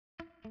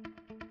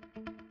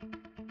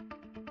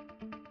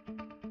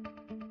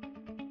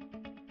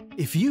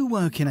If you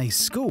work in a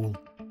school,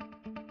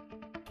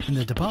 in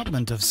the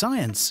Department of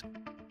Science,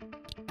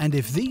 and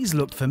if these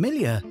look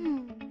familiar,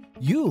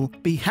 you'll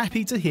be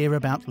happy to hear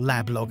about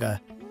LabLogger.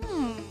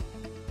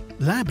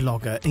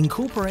 LabLogger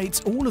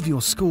incorporates all of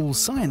your school's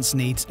science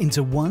needs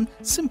into one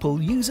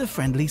simple,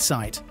 user-friendly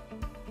site.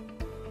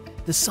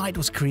 The site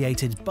was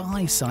created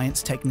by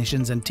science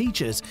technicians and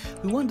teachers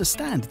who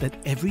understand that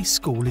every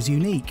school is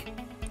unique.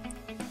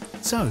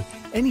 So,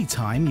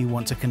 anytime you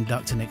want to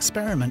conduct an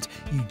experiment,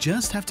 you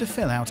just have to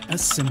fill out a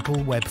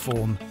simple web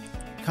form,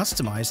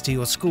 customized to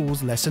your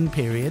school's lesson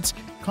periods,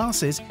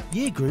 classes,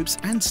 year groups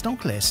and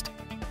stock list,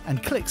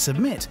 and click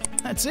Submit.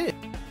 That's it.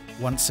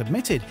 Once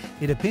submitted,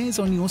 it appears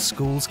on your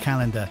school's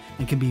calendar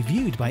and can be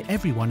viewed by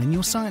everyone in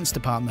your science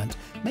department,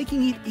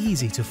 making it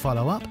easy to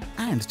follow up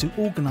and to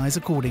organize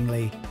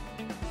accordingly.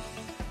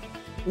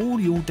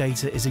 All your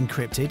data is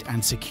encrypted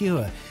and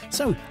secure,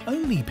 so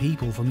only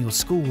people from your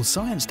school's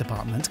science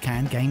department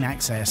can gain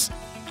access.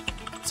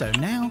 So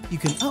now you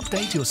can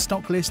update your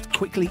stock list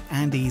quickly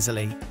and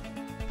easily.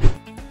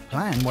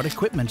 Plan what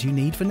equipment you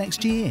need for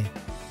next year.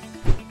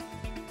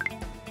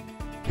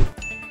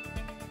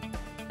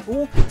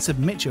 Or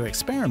submit your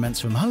experiments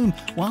from home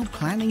while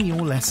planning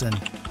your lesson.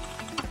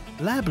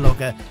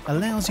 LabLogger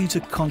allows you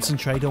to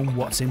concentrate on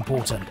what's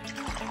important.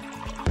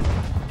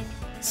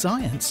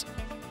 Science.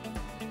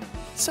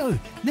 So,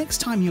 next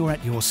time you're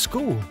at your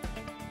school,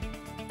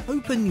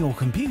 open your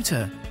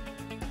computer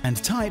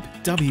and type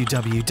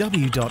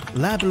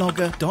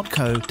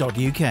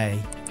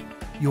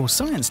www.lablogger.co.uk. Your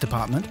science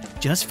department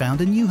just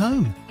found a new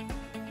home.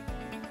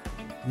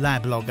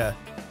 LabLogger,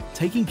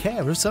 taking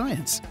care of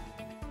science.